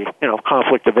would be,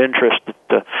 conflict of interest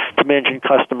to mention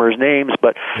customers' names,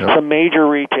 but some major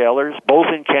retailers, both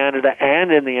in Canada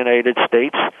and in the United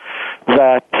States,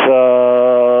 that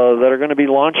are going to be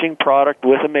launching product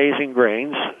with Amazing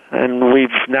Grains, and we've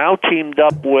now teamed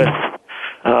up with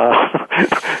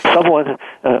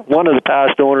one of the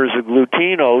past owners of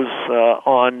Glutinos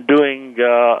on doing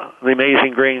the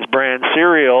Amazing Grains brand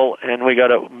cereal, and we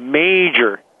got a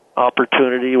major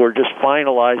opportunity we're just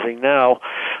finalizing now,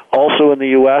 also in the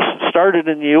U.S., started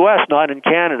in the U.S., not in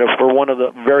Canada, for one of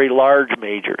the very large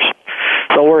majors.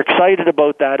 So we're excited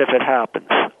about that if it happens.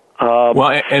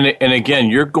 And again,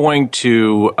 you're going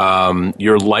to,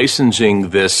 you're licensing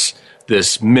this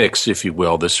mix, if you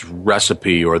will, this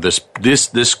recipe or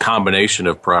this combination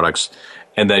of products,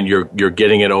 and then you're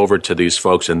getting it over to these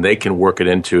folks, and they can work it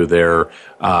into their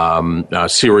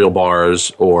cereal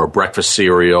bars or breakfast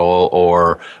cereal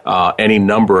or any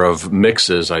number of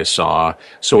mixes I saw.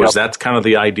 So is that kind of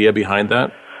the idea behind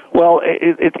that? Well,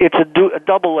 it's a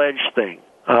double-edged thing.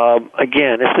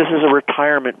 Again, if this is a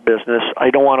retirement business,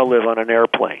 I don't want to live on an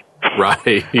airplane.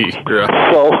 Right.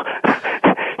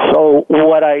 So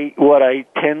what I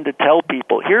tend to tell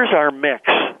people, here's our mix.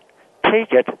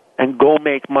 Take it and go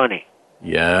make money.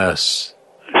 Yes.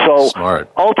 So smart.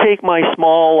 I'll take my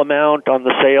small amount on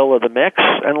the sale of the mix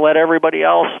and let everybody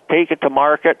else take it to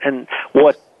market. And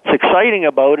what's exciting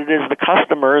about it is the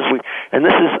customers, and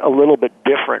this is a little bit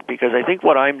different because I think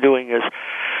what I'm doing is,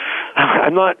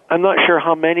 I'm not sure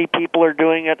how many people are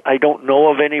doing it. I don't know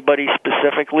of anybody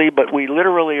specifically, but we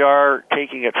literally are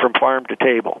taking it from farm to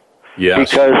table.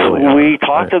 Yes, because really we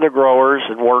talk to the growers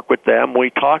and work with them. We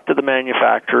talk to the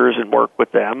manufacturers and work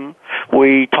with them.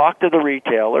 We talk to the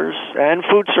retailers and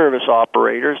food service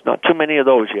operators, not too many of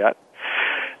those yet.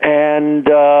 And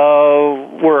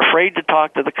we're afraid to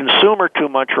talk to the consumer too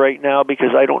much right now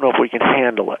because I don't know if we can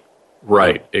handle it.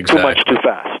 Right, exactly. Too much, too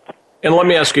fast. And let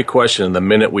me ask you a question in the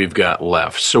minute we've got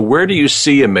left. So where do you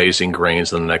see Amazing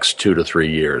Grains in the next 2 to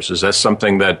 3 years? Is that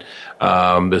something that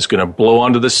is going to blow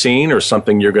onto the scene or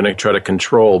something you're going to try to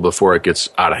control before it gets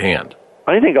out of hand?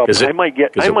 I think I might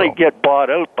get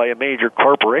bought out by a major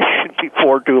corporation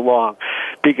before too long,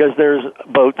 because there's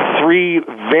about 3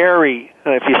 very,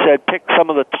 if you said pick some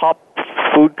of the top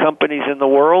food companies in the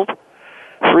world,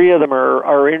 3 of them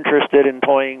are interested in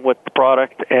toying with the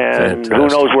product, and Fantastic. Who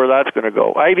knows where that's going to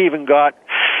go. I've even got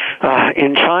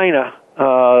in China,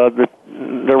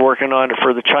 they're working on it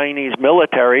for the Chinese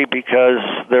military because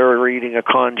they're eating a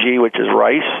congee, which is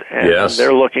rice, and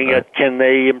they're looking at can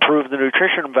they improve the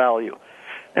nutrition value.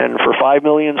 And for 5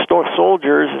 million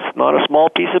soldiers, it's not a small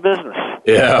piece of business.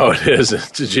 Yeah, it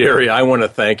is. Jerry, I want to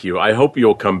thank you. I hope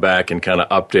you'll come back and kind of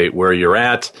update where you're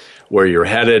at, where you're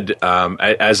headed.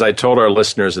 As I told our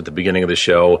listeners at the beginning of the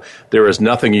show, there is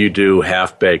nothing you do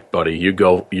half-baked, buddy. You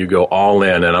go all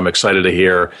in, and I'm excited to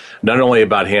hear not only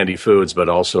about Handi Foods, but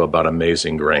also about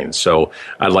Amazing Grains. So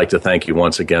I'd like to thank you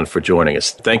once again for joining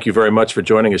us. Thank you very much for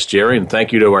joining us, Jerry, and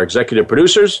thank you to our executive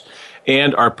producers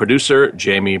and our producer,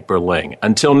 Jamie Berling.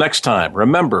 Until next time,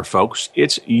 remember, folks,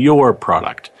 it's your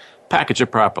product. Package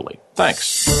it properly.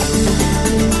 Thanks.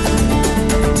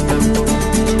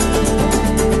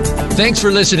 Thanks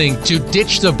for listening to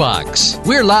Ditch the Box.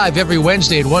 We're live every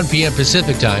Wednesday at 1 p.m.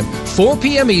 Pacific Time, 4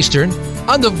 p.m. Eastern,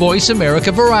 on the Voice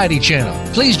America Variety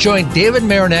Channel. Please join David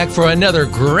Marinak for another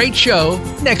great show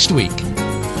next week.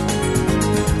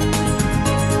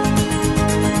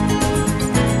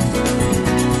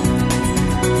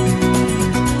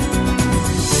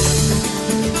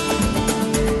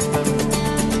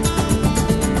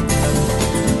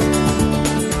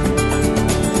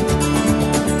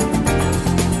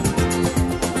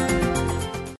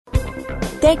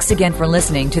 Thanks again for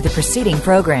listening to the preceding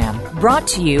program, brought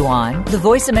to you on the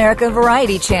Voice America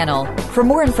Variety Channel. For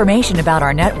more information about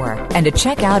our network and to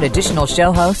check out additional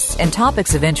show hosts and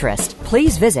topics of interest,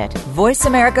 please visit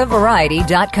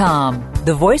voiceamericavariety.com.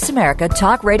 The Voice America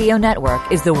Talk Radio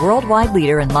Network is the worldwide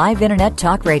leader in live Internet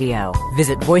talk radio.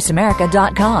 Visit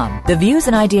voiceamerica.com. The views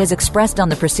and ideas expressed on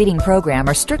the preceding program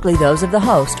are strictly those of the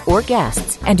host or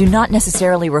guests and do not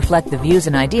necessarily reflect the views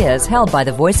and ideas held by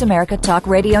the Voice America Talk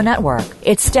Radio Network,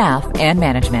 its staff, and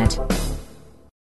management.